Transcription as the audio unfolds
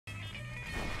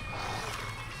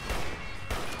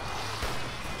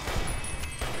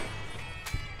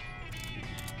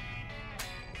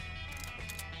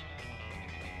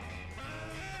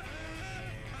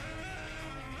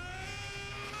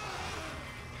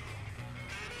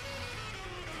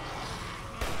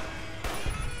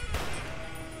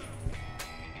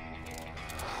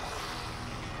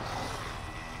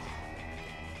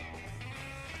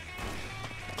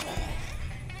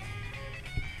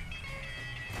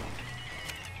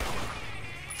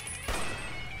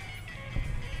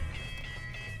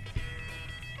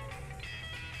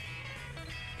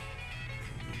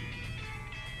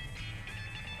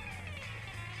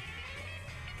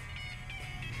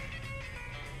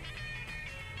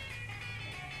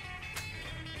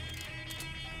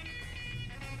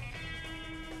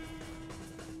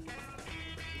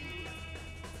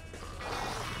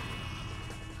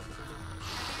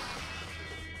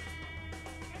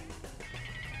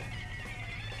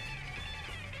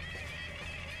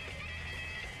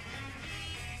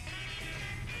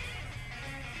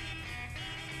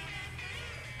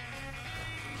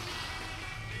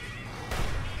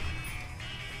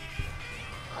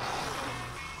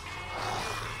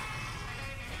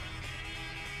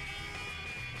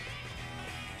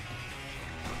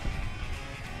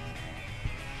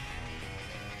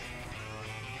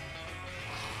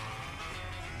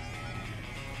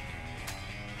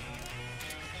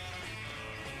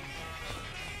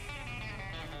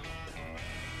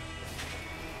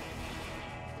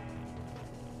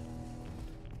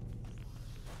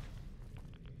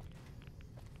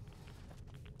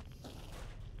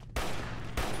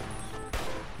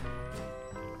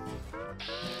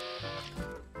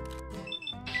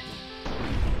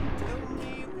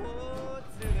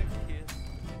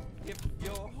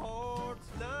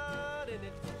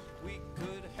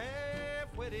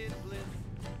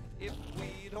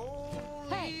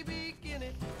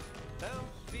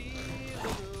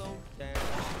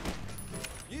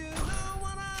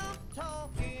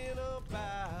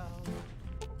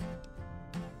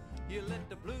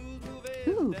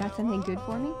something good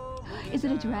for me? Is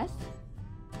it a dress?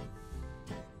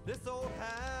 This old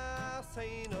house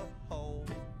ain't a home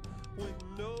with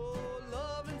no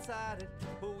love inside it.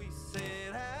 But we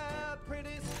said how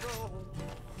pretty strong.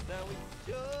 Now we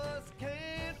just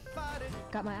can't fight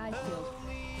it. Got my eyes peeled. I'm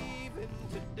leaving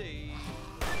today.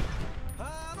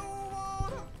 I don't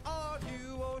wanna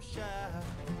argue or shy.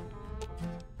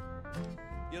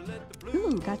 You let the blues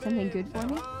Ooh, got something good for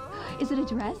me? Is it a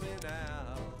dress?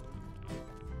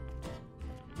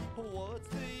 What's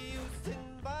the use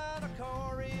in buying a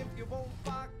car if you won't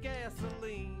buy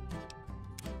gasoline?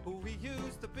 We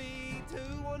used to be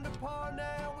two under par,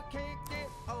 now we can't get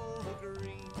on the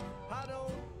green. I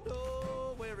don't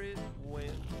know where it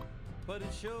went, but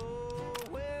it sure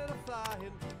went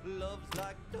a-flying. Love's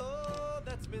like dough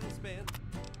that's been spent.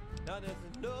 Now there's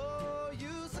no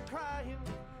use of crying.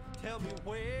 Tell me,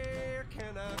 where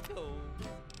can I go?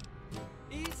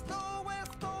 East or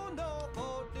west or north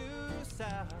or due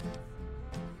south?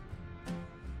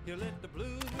 You let the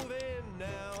blues move in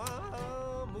now,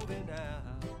 I'm moving out.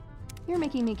 You're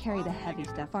making me carry the heavy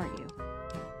stuff, aren't you?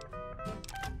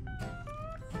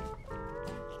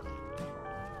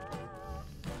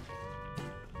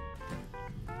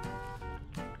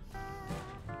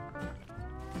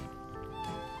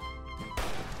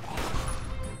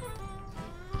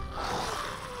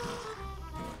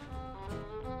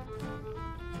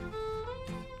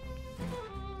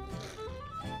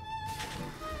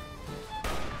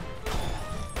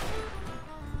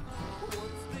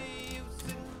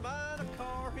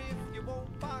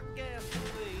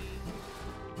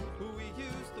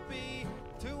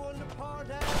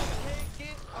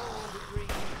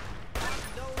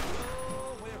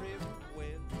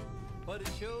 But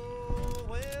it sure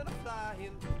went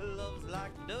a-flying. Love's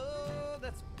like dough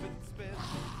that's been spent.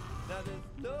 Now there's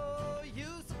no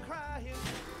use of crying.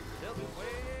 Tell me,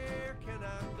 where can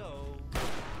I go?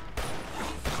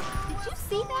 Did you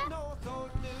see that? North or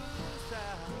due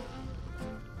south?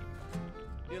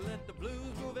 You let the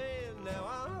blues move in, now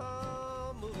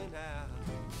I'm moving out.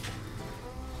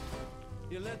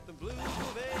 You let the blues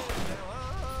move in, now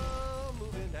I'm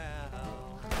moving out.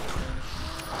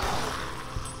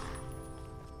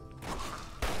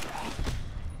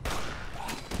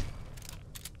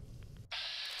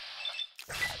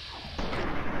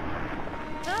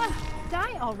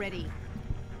 Die already!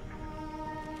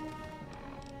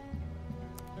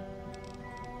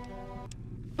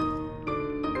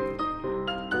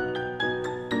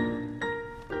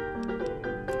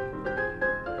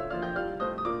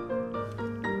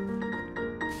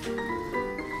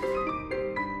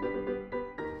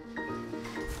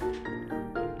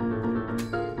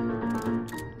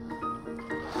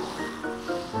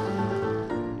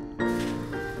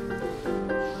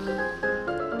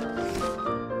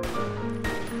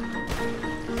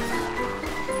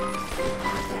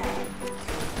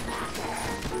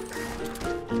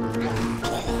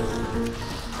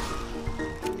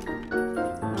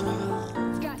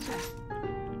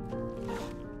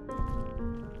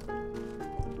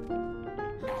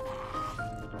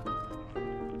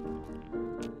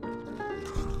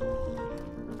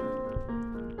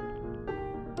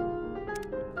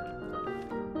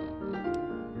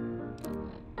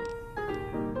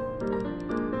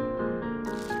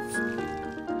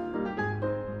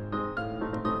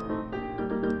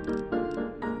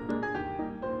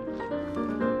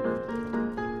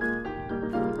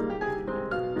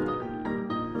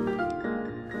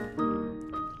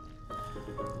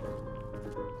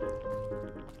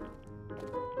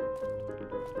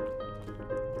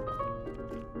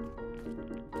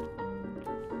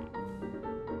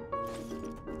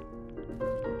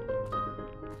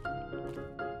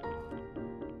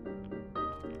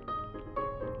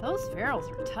 Those ferals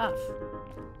are tough.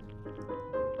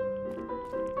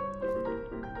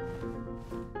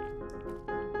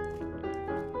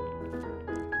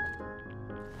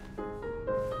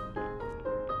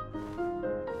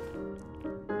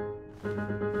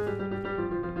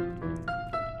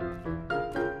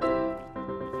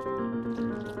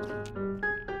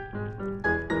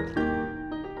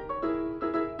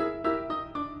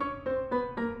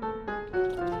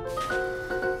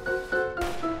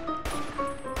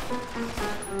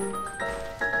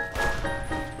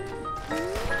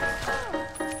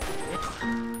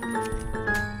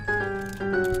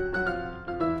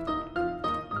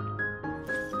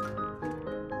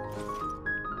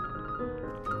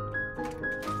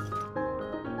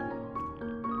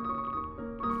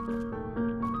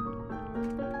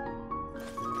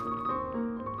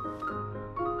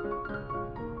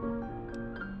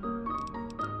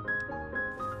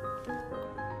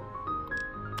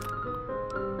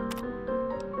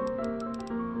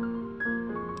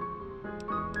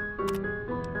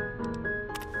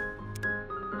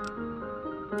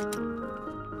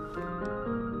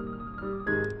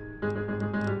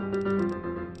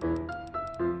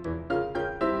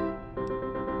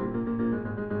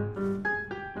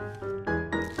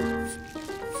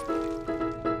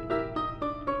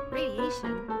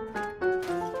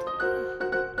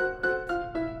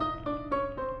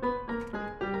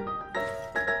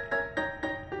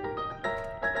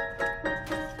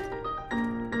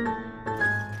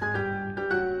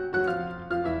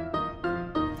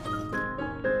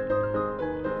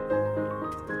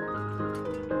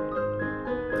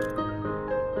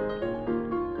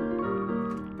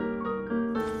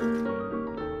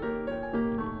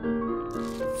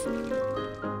 Figure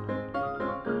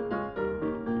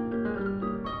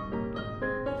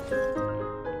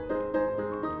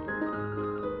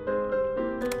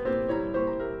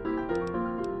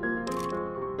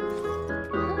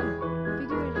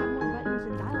it'd have more buttons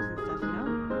and dials and stuff, you know?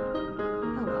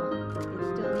 Oh well, it's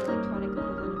still the electronic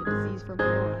equivalent of a disease from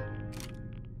Aurora.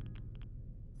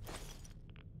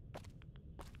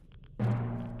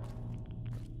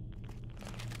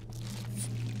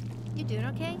 You doing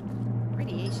okay?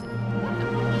 Radiation.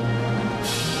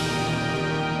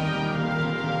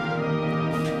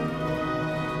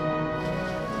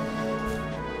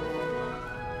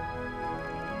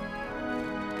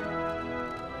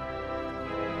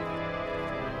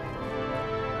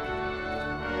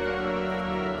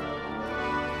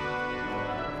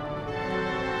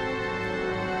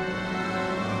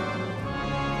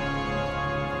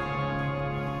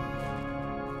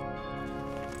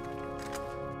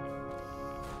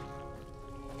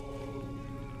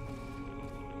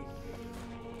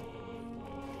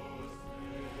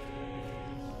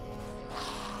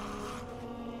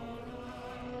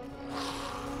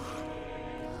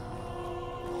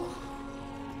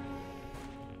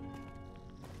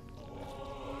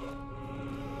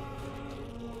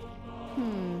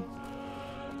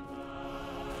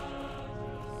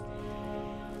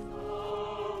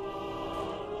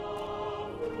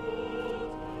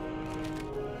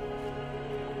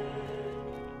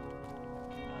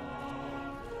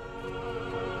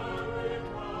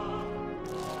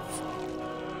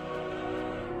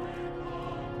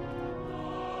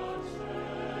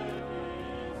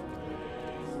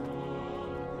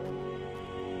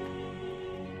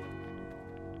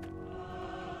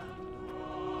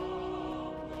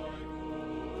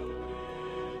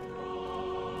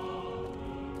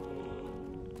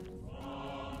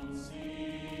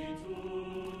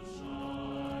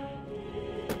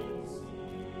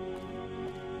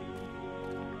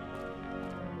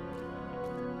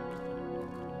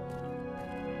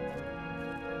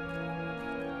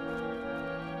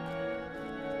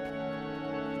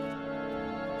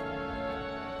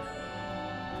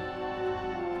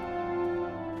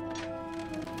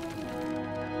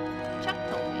 Chuck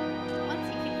told me once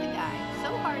he kicked the guy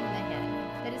so hard in the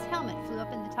head that his helmet flew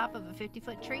up in the top of a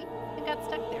 50-foot tree and got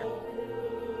stuck there.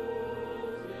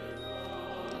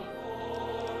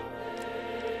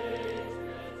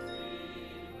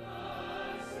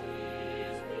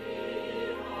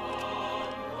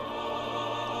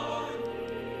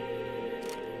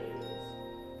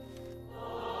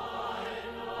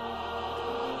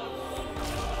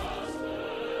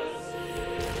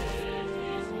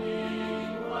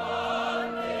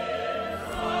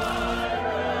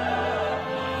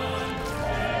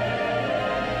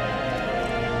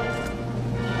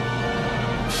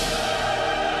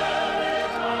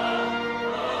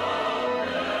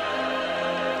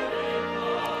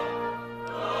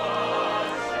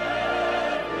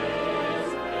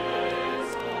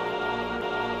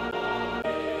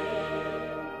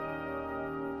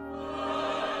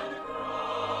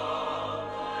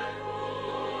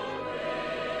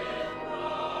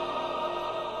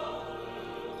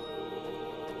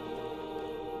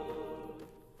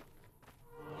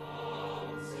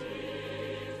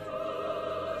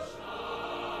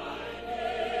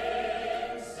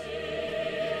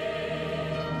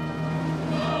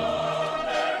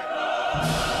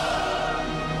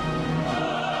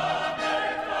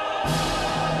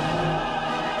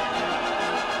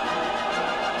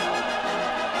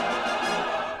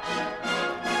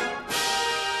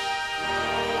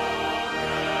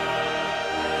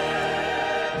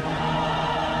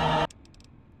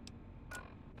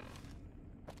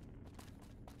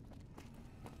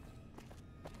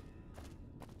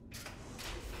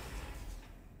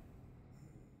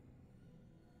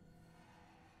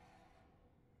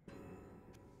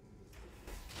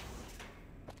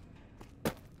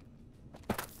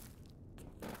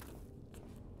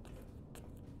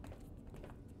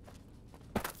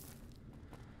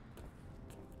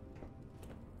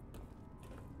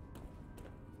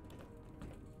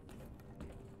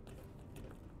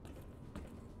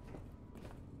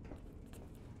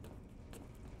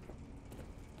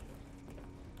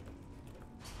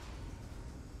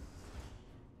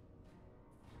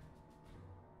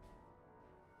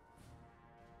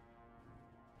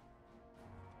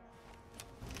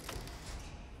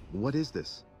 What is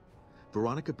this?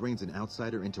 Veronica brings an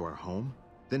outsider into our home,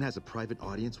 then has a private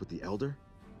audience with the Elder?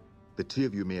 The two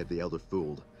of you may have the Elder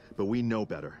fooled, but we know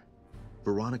better.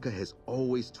 Veronica has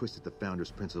always twisted the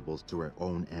Founder's principles to her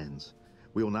own ends.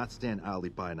 We will not stand idly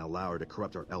by and allow her to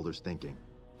corrupt our Elder's thinking.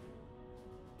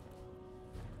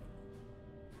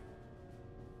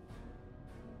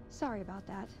 Sorry about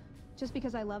that. Just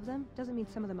because I love them doesn't mean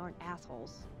some of them aren't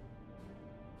assholes.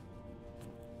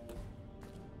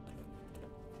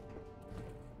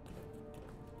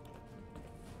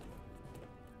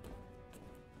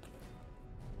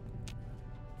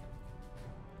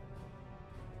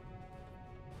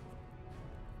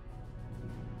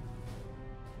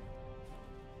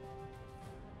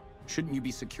 Shouldn't you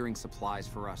be securing supplies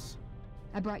for us?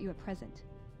 I brought you a present.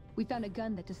 We found a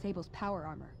gun that disables power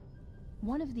armor.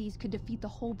 One of these could defeat the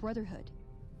whole Brotherhood.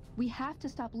 We have to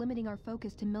stop limiting our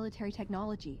focus to military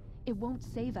technology. It won't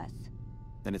save us.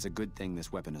 Then it's a good thing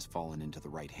this weapon has fallen into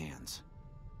the right hands.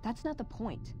 That's not the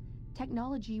point.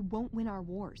 Technology won't win our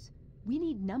wars. We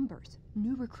need numbers,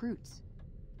 new recruits.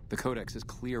 The Codex is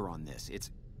clear on this. It's...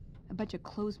 A bunch of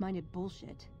closed-minded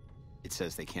bullshit. It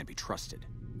says they can't be trusted.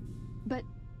 But...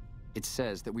 It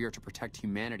says that we are to protect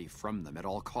humanity from them at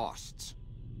all costs.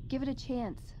 Give it a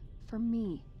chance. For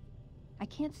me. I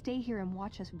can't stay here and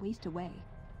watch us waste away.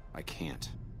 I can't.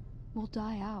 We'll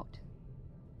die out.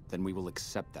 Then we will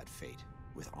accept that fate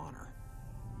with honor.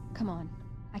 Come on.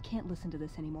 I can't listen to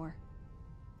this anymore.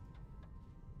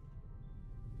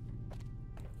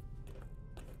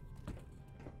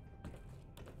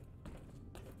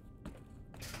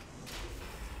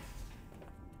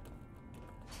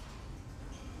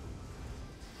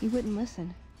 He wouldn't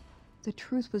listen. The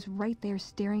truth was right there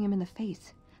staring him in the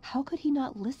face. How could he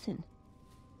not listen?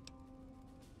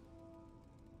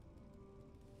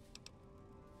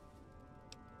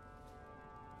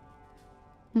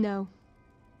 No.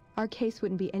 Our case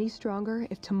wouldn't be any stronger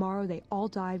if tomorrow they all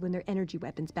died when their energy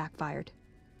weapons backfired.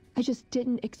 I just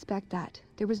didn't expect that.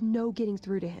 There was no getting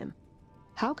through to him.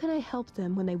 How can I help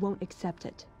them when they won't accept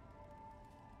it?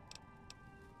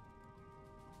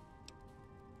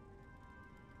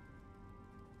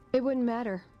 It wouldn't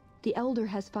matter. The Elder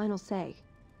has final say.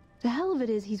 The hell of it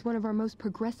is he's one of our most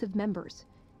progressive members.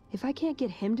 If I can't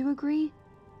get him to agree,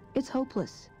 it's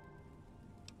hopeless.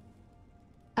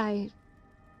 I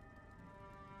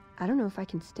don't know if I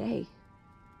can stay.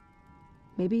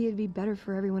 Maybe it'd be better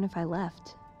for everyone if I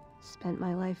left. Spent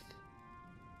my life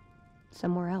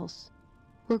somewhere else.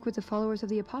 Work with the followers of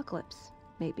the Apocalypse,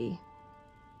 maybe.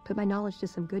 Put my knowledge to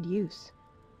some good use.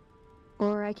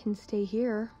 Or I can stay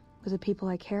here with the people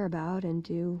I care about and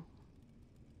do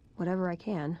whatever I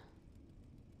can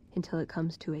until it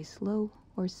comes to a slow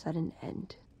or sudden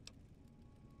end.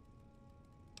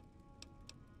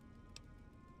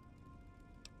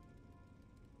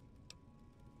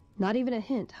 Not even a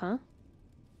hint, huh?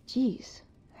 Jeez,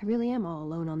 I really am all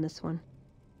alone on this one.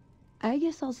 I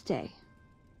guess I'll stay.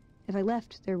 If I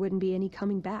left, there wouldn't be any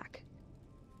coming back.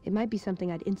 It might be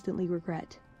something I'd instantly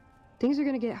regret. Things are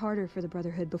gonna get harder for the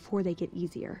Brotherhood before they get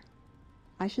easier.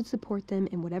 I should support them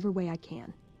in whatever way I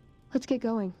can. Let's get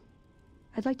going.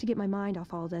 I'd like to get my mind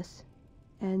off all this.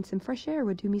 And some fresh air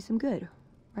would do me some good,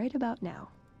 right about now.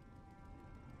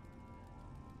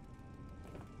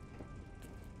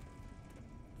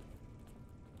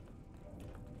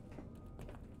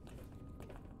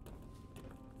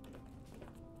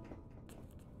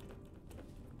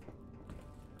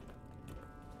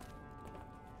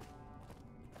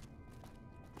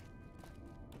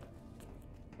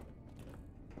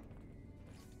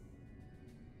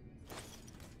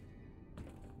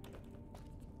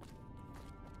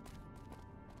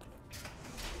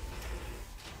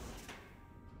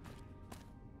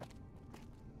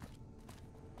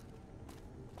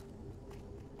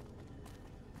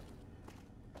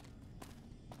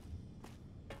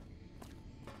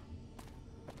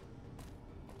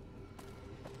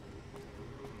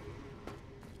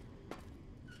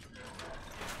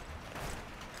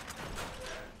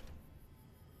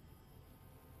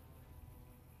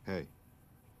 Hey.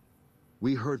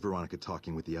 We heard Veronica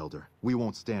talking with the Elder. We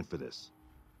won't stand for this.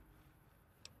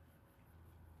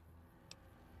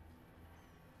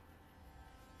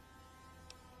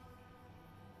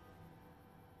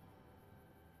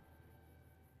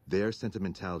 Their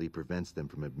sentimentality prevents them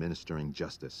from administering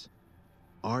justice.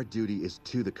 Our duty is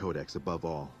to the Codex above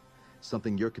all,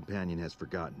 something your companion has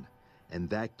forgotten, and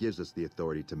that gives us the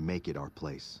authority to make it our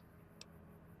place.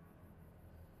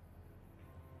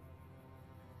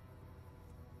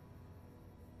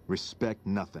 Respect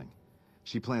nothing.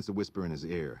 She plans to whisper in his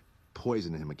ear,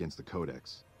 poison him against the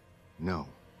Codex. No.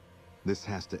 This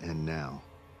has to end now.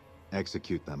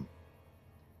 Execute them.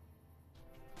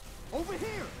 Over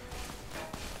here!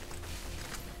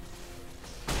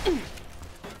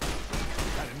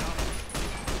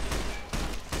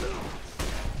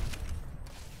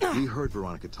 We heard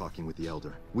Veronica talking with the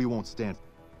Elder. We won't stand.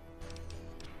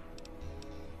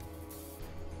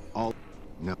 All...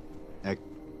 No.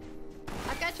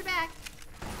 I've got your back.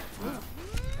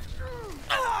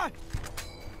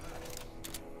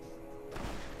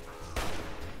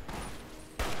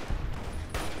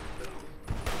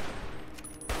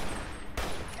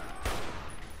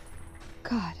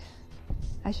 God,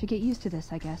 I should get used to this,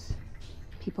 I guess.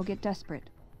 People get desperate.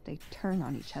 They turn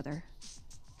on each other.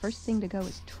 First thing to go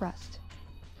is trust.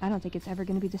 I don't think it's ever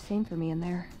going to be the same for me in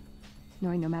there.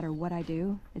 Knowing no matter what I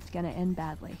do, it's going to end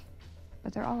badly.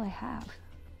 But they're all I have.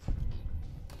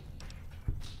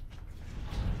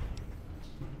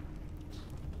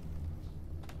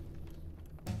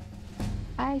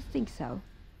 I think so.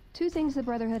 Two things the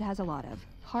Brotherhood has a lot of: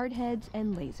 hardheads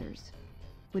and lasers.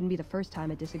 Wouldn't be the first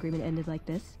time a disagreement ended like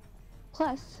this.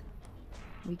 Plus,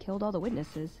 we killed all the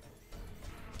witnesses.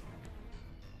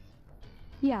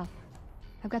 Yeah,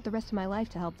 I've got the rest of my life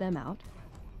to help them out.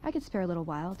 I could spare a little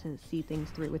while to see things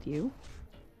through with you.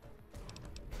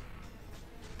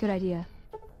 Good idea.